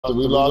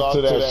We lost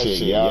to that shit,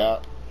 yeah.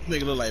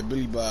 Nigga look like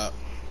Billy Bob.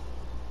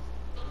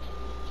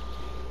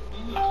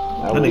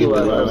 That nigga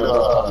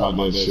talking about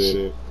that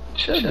shit.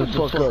 Shut the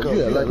fuck up.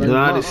 Yeah, like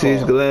United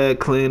States Glad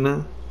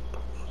Cleaner.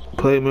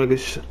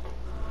 Playmaker.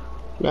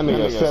 That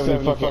nigga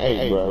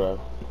 70 bro.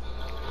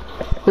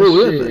 Who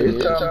is it?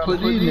 It's time to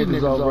put these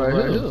niggas off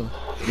right here.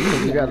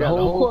 You got the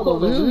whole court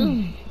over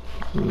here.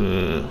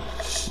 Yeah.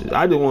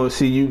 I just want to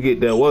see you get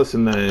that what's the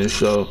name,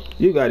 so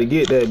you got to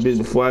get that bitch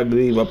before I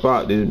leave up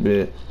out this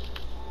bitch.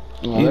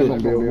 Oh, that's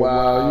gonna be a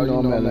while, you know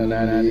I'm at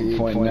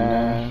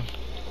 98.9.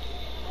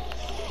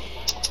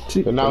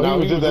 But now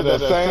we just at that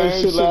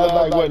same shit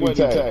last night, what you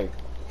take?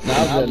 Nah,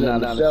 I was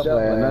at 97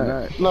 last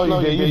night. No,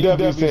 you did. You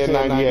definitely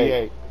said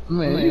 98.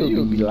 Man,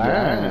 you be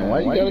lying. Why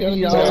you gotta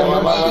be all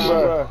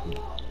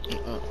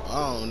I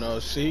don't know.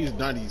 She's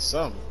 90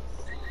 something.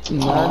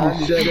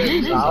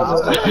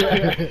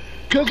 97.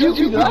 Cause you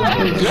be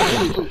lying.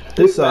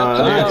 It's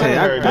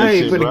I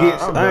ain't finna get.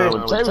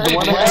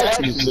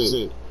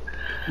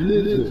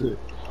 Listen,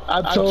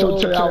 I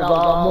told you I was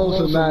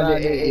almost a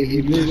 98 if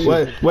you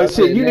listen. What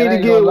shit? You need to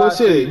get what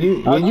shit?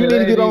 You need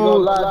to get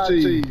on.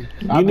 You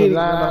need to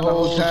lying the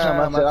whole time.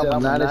 I said I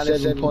was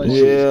 97.6.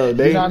 Yeah,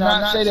 they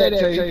not say that,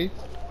 Tay.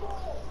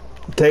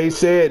 Tay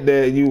said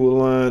that you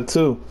were lying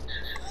too.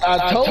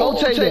 I told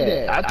Tay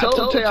that. I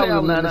told Tay I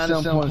was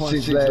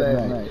 97.6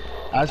 last night.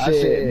 I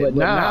said, but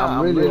now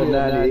I'm really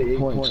at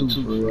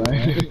 98.2,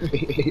 right?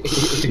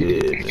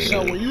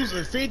 So when you was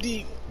at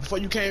 50, before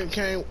you came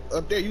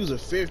up there, you was at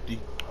 50.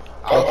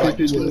 I was like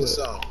 20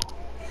 something.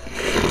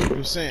 You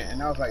were saying,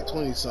 and I was like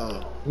 20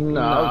 something.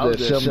 No, I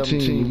was at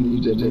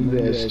 17. You had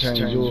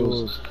exchanged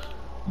yours.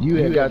 You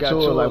had got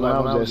yours like when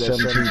I was at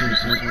 17.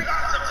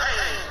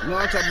 No,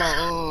 I'm talking about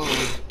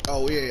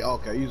oh yeah,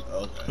 okay, you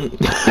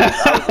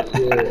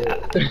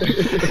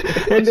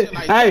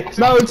Hey,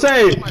 no,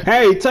 Tay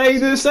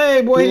the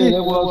same boy. Yeah,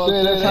 that's what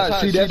I'm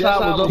saying. That's how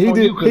I was up on you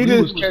because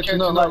you was catching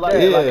up like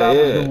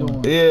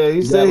that. Yeah.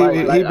 He said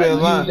he been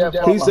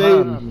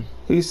lying.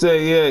 He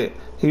said yeah,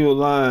 he was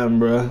lying,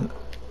 bro.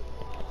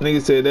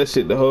 Nigga said that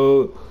shit the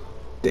whole.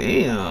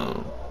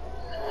 Damn.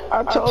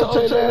 I told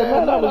you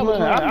that I was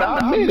lying.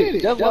 I admit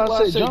it. That's why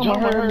I said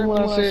John heard me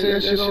when I said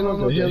that shit on the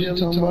hell you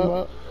talking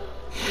about.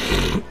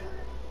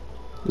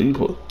 You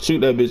shoot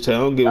that bitch, I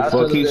don't give a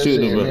fuck. Keep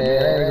shooting, bro. Man, I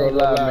ain't gonna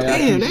lie, man. I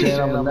keep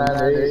saying I'm a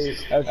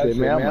 98. I said,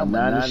 man, I'm a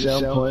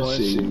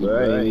 97.6, bro. I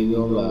ain't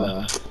gonna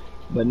lie.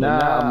 But now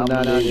I'm a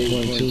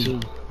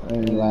 98.2. I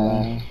ain't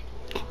lying.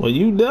 Well,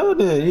 you done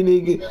then. You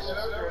need to get.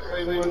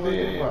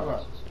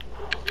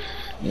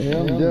 Yeah,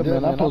 I'm dead,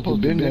 man. I'm supposed to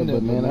be there,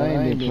 but man,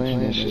 I ain't been playing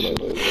that shit like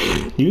that.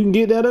 You can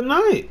get that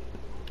tonight.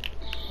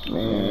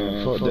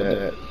 Man, fuck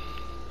that.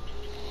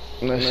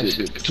 That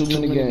shit, too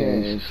many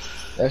games.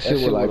 That shit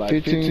was like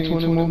 15,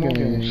 20 more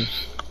games.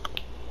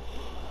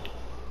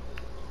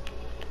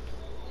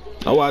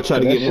 Oh, I try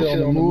to get that shit on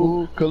the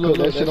move. Cause look,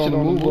 that shit on the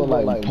move was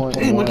like point.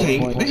 Damn, I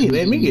can't. They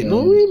let me get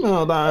no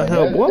rebound down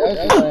here, boy.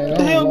 What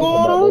the hell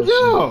going on,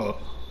 y'all?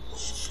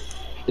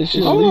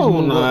 Hold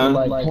on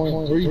now. Like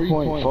 0.3,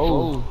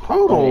 0.4.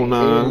 Hold on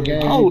now.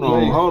 Hold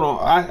on.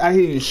 I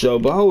hear you, show,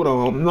 but hold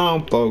on. Now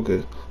I'm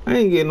focused. I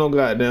ain't getting no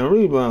goddamn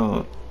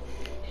rebound.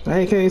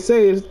 I can't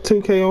say it's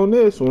 2K on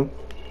this one.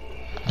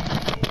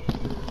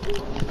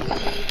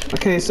 I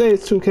can't say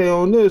it's 2K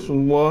on this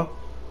one, boy.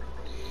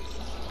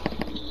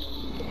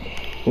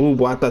 Ooh,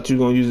 boy, I thought you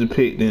were gonna use a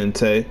pick then,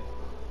 Tay.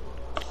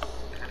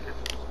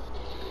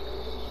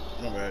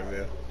 Okay,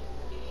 man.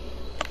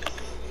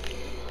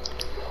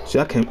 See,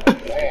 I can't.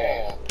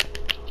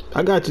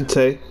 I got you,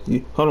 Tay.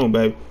 Hold on,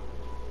 baby.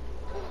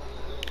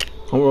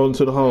 I'm rolling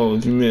to the hole.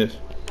 You missed.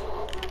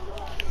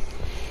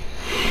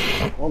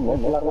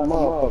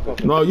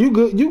 No, you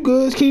good. You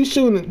good. Keep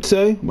shooting,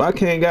 Tay. But I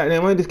can't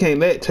goddamn. I just can't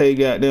let Tay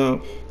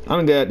goddamn. I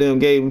done goddamn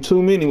gave him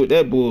too many with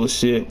that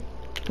bullshit.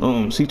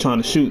 He trying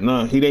to shoot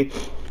now. He ain't.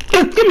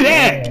 Give me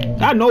that.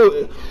 I know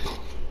it.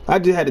 I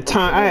just had to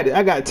turn.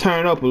 I got to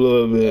turn up a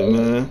little bit,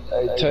 man.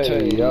 Hey,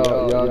 Tay,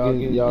 y'all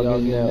getting that?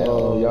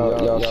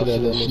 Y'all see that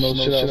little snow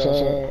shit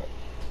outside?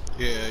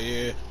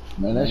 Yeah.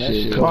 Man, that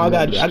shit. Oh, I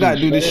gotta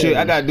do this shit.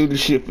 I gotta do this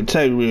shit for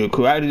Tay real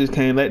quick. I just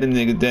can't let the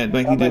nigga that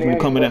think he just gonna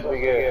come in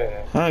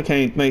there. I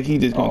can't think he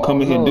just gonna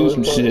come in here and do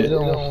some shit. It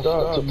don't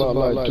start till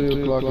about like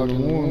 3 o'clock in the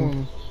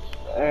morning.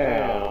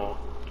 Damn.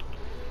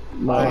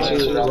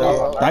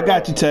 I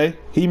got you, Tay.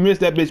 He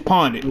missed that bitch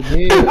ponded.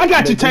 I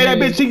got you, Tay. That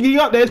bitch he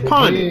up there, it's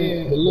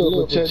ponded.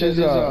 Look, check this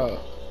out.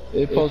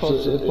 It's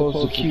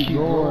supposed to keep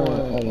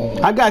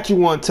going. I got you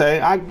one, Tay.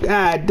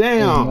 God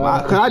damn.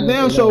 I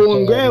damn sure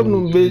wasn't grabbing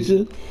them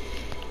bitches.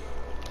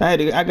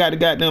 I got the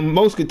goddamn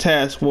Mosca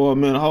task for a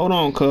minute. Hold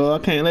on, cuz. I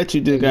can't let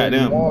you just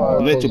goddamn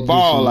let you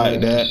fall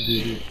like that.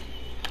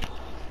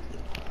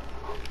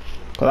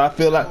 Cause I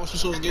feel like. How much you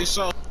supposed to get,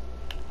 so?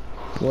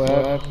 What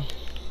happened?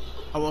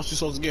 How much you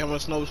supposed to get? How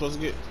much snow you supposed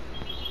to get?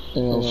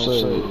 They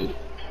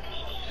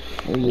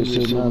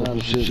just said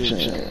 90%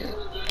 chance.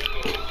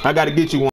 I gotta get you one.